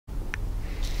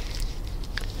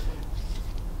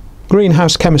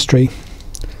Greenhouse chemistry,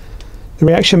 the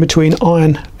reaction between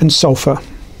iron and sulphur.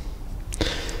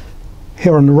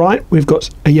 Here on the right we've got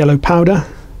a yellow powder.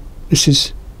 This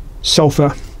is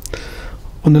sulphur.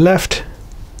 On the left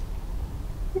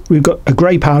we've got a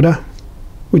grey powder,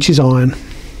 which is iron.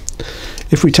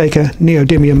 If we take a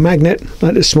neodymium magnet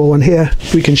like this small one here,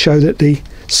 we can show that the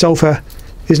sulphur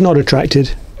is not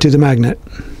attracted to the magnet,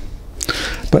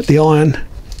 but the iron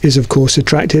is of course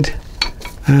attracted,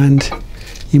 and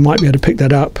you might be able to pick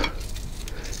that up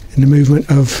in the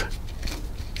movement of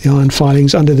the iron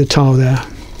filings under the tile there.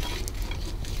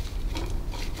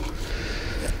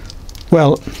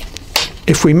 Well,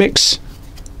 if we mix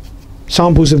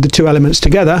samples of the two elements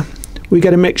together, we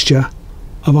get a mixture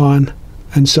of iron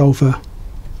and sulphur.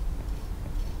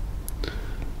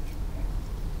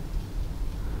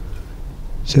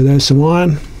 So there's some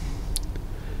iron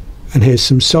and here's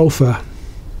some sulphur.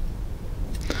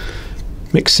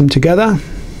 Mix them together.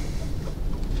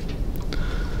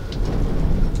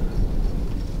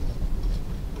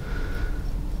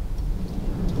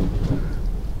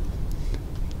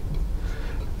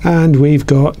 And we've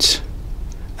got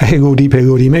a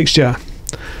higgledy-piggledy mixture.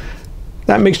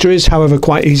 That mixture is, however,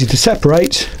 quite easy to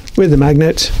separate with the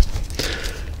magnet,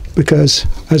 because,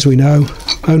 as we know,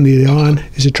 only the iron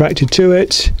is attracted to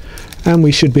it, and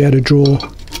we should be able to draw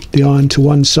the iron to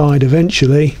one side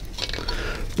eventually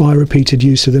by repeated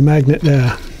use of the magnet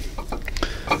there.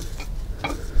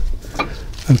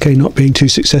 Okay, not being too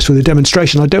successful with the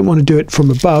demonstration. I don't want to do it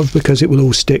from above because it will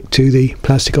all stick to the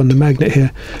plastic on the magnet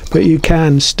here, but you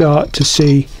can start to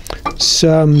see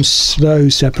some slow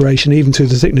separation even through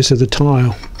the thickness of the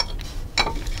tile.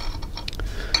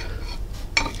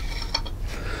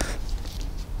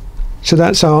 So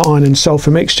that's our iron and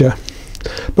sulphur mixture.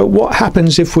 But what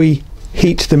happens if we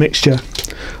heat the mixture?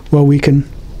 Well, we can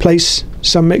place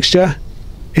some mixture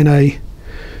in a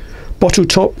bottle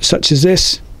top such as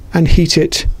this and heat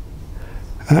it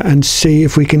and see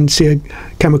if we can see a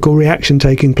chemical reaction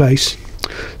taking place.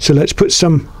 So let's put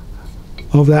some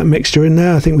of that mixture in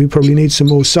there. I think we probably need some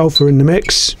more sulphur in the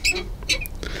mix.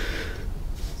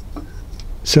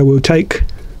 So we'll take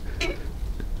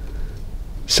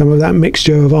some of that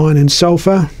mixture of iron and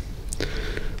sulphur,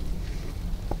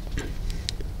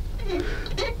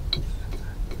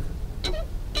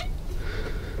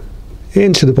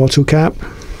 into the bottle cap,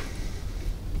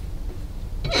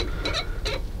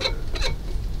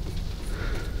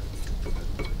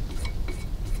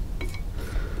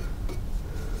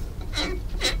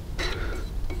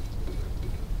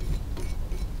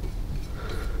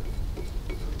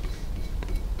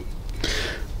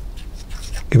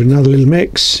 give it another little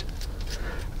mix,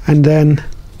 and then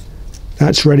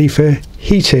that's ready for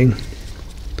heating.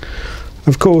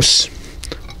 Of course,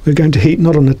 we're going to heat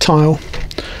not on the tile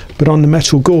but on the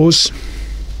metal gauze,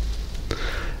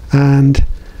 and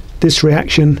this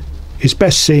reaction is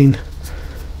best seen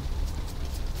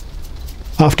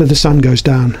after the sun goes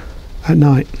down at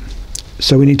night,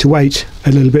 so we need to wait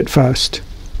a little bit first.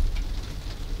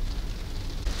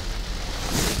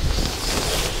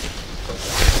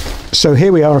 So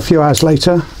here we are a few hours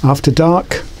later, after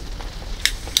dark.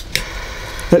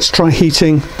 Let's try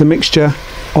heating the mixture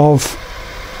of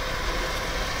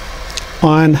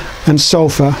iron and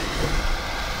sulphur.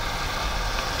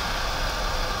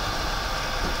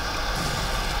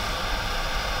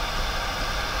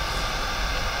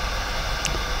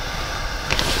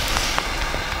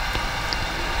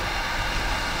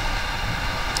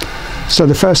 So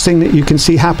the first thing that you can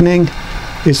see happening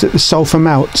is that the sulphur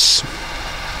melts.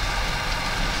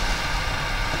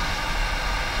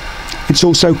 It's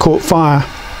also caught fire.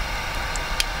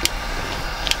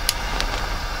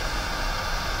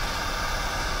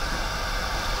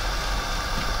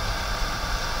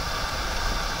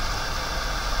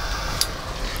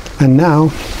 And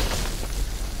now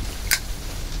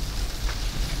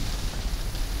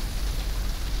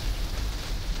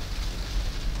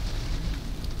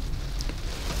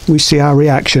we see our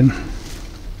reaction.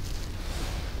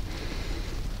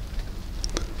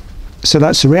 So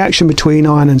that's the reaction between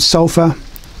iron and sulphur.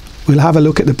 We'll have a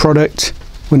look at the product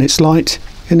when it's light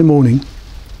in the morning.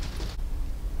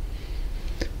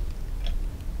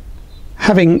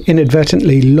 Having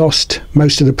inadvertently lost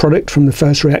most of the product from the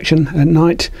first reaction at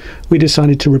night, we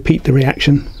decided to repeat the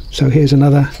reaction. So here's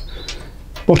another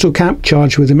bottle cap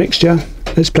charged with a mixture.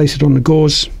 Let's place it on the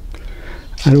gauze,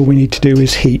 and all we need to do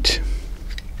is heat.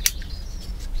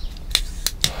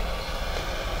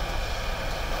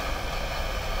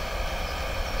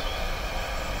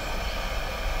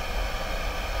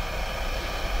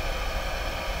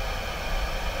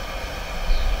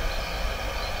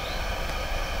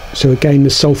 So again, the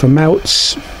sulphur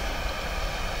melts,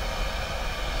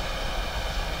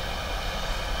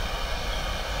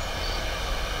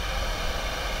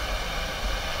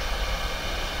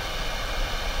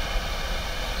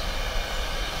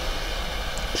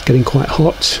 It's getting quite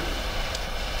hot,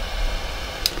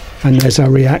 and there's our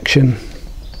reaction.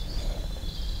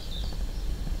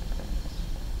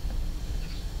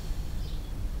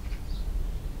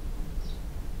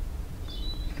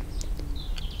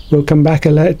 We'll come back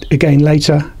again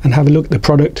later and have a look at the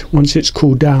product once it's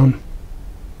cooled down.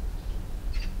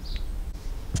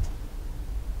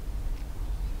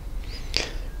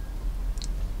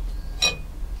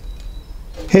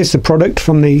 Here's the product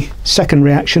from the second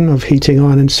reaction of heating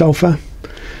iron and sulphur.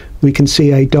 We can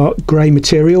see a dark grey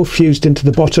material fused into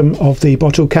the bottom of the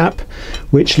bottle cap,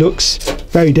 which looks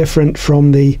very different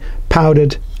from the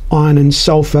powdered iron and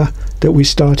sulphur that we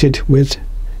started with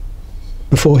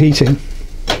before heating.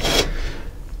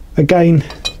 Again,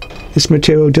 this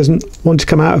material doesn't want to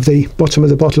come out of the bottom of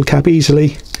the bottle cap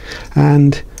easily,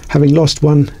 and having lost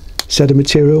one set of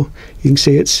material, you can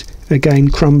see it's again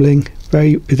crumbling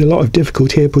with a lot of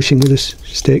difficulty here, pushing with this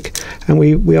stick, and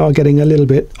we are getting a little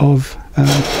bit of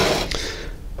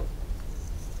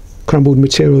crumbled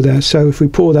material there. So if we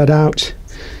pour that out,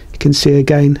 you can see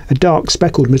again a dark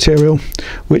speckled material,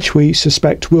 which we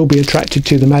suspect will be attracted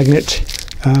to the magnet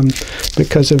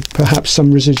because of perhaps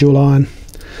some residual iron.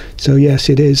 So yes,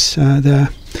 it is there,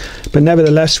 but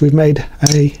nevertheless we've made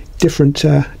a different,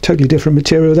 totally different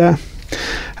material there,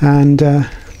 and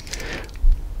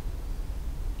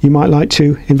you might like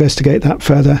to investigate that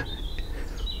further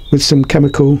with some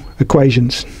chemical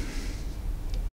equations.